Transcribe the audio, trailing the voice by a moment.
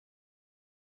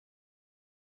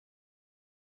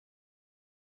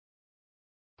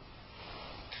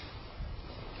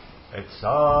It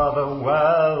saw the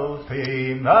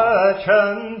wealthy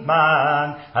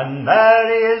merchantman, and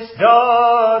Mary his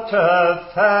daughter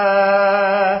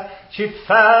fair. She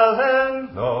fell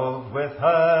in love with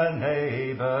her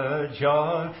neighbour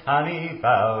John, and he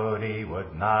vowed he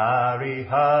would marry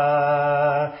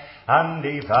her. And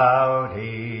he vowed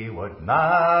he would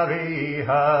marry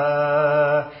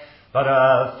her. But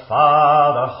her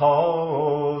father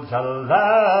holds a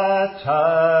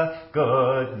letter,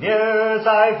 good news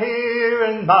I hear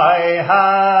in my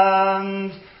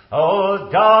hand.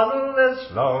 Old Donald is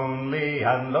lonely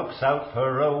and looks out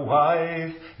for a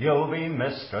wife. You'll be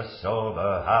mistress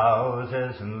over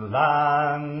houses and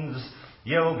lands.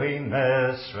 You'll be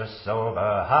mistress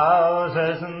over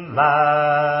houses and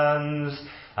lands.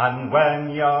 And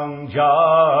when young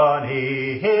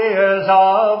Johnny hears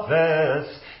of this,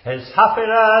 his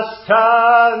happiness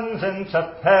turns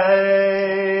into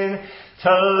pain. To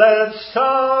live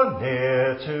so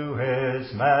near to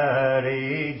his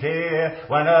Mary dear,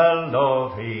 when her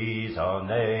love he's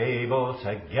unable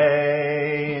to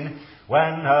gain.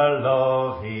 When her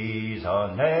love he's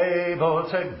unable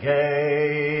to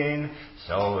gain.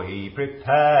 So he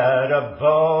prepared a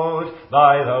boat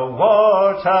by the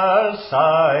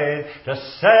waterside, to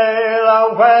sail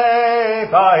away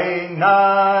by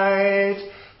night.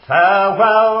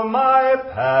 Farewell, my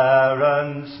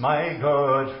parents, my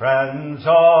good friends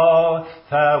all.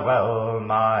 Farewell,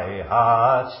 my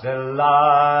heart's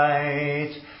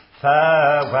delight.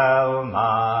 Farewell,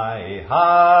 my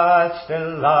heart's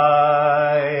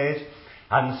delight.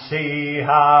 And see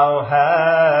how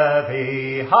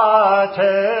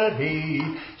heavy-hearted he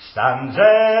stands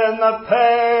in the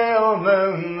pale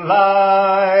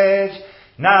moonlight.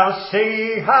 Now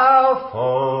see how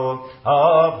full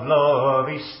of love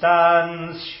he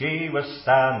stands. She was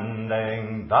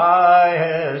standing by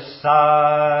his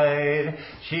side.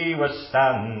 She was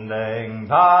standing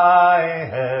by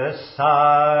his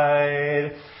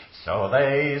side. So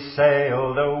they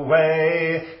sailed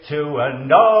away to a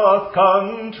north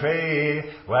country,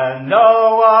 where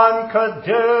no one could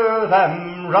do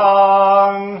them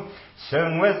wrong.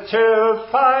 Soon with two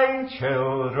fine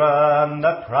children,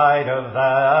 the pride of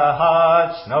their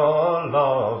hearts, no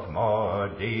love more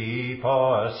deep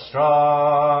or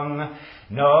strong.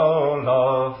 No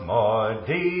love more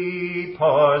deep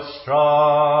or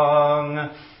strong.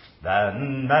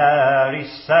 Then Mary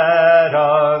said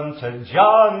unto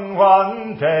John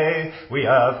one day, we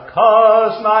have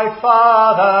caused my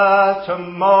father to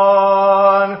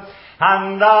mourn,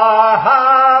 and our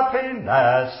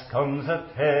happiness comes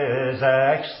at his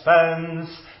expense,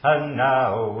 and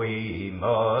now we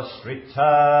must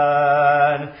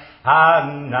return,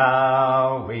 and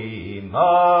now we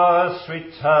must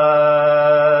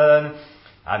return.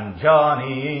 And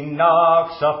Johnny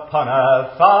knocks upon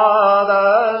her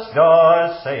father's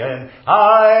door, saying,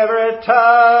 I've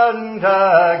returned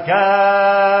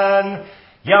again.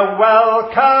 You're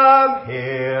welcome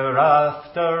here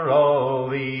after all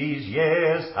these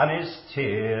years. And his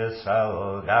tears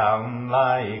fell down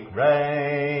like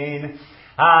rain.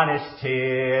 And his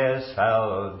tears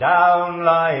fell down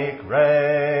like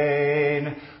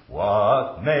rain.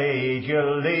 What made you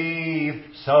leave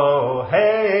so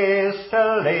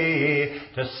hastily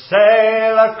to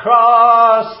sail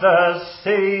across the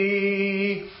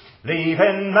sea?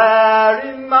 Leaving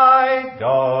Mary, my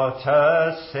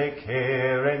daughter, sick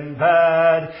here in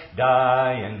bed,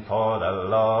 dying for the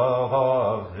love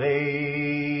of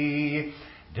thee.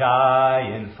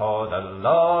 Dying for the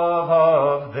love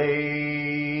of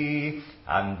thee.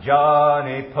 And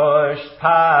Johnny pushed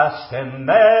past him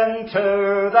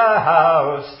into the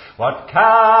house. What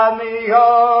can the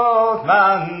old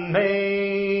man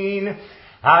mean?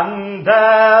 And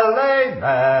there lay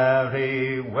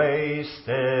Mary,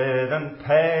 wasted and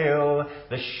pale,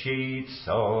 the sheets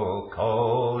so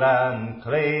cold and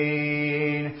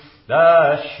clean.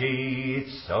 The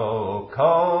sheets so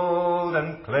cold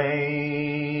and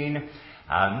clean.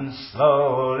 And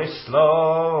slowly,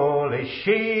 slowly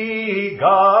she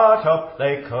got up.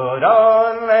 They could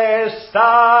only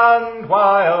stand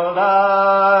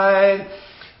wild-eyed.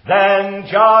 Then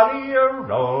Johnny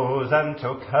arose and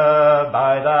took her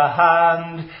by the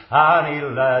hand, and he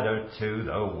led her to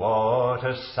the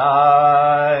waterside.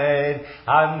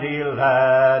 And he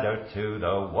led her to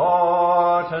the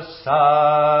waterside.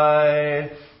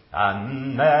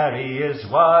 And Mary, his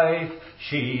wife,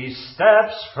 she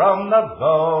steps from the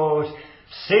boat,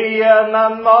 seeing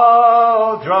them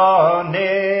all draw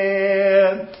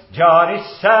near. Johnny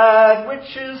said,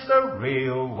 which is the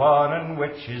real one and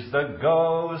which is the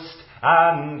ghost?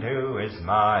 And who is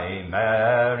my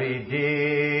Mary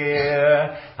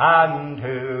dear? And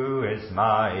who is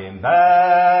my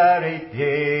Mary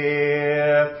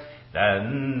dear?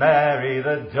 Then Mary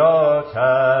the daughter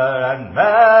and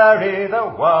Mary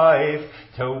the wife,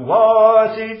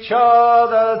 towards each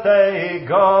other they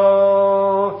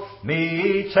go.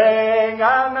 Meeting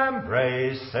and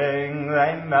embracing,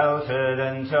 they melted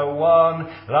into one,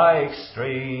 like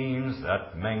streams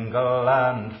that mingle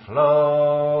and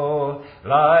flow,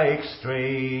 like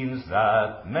streams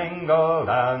that mingle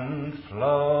and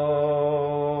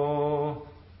flow.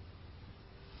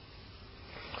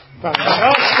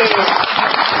 Fantastic!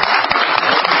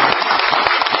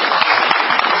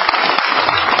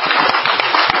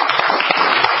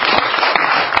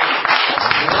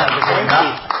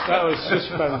 That was just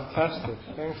fantastic.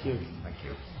 Thank you. Thank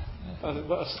you.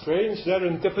 What a strange,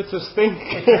 serendipitous thing.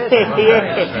 It is. Well,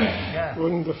 very strange, yeah.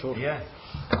 Wonderful. Yeah.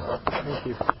 Thank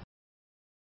you.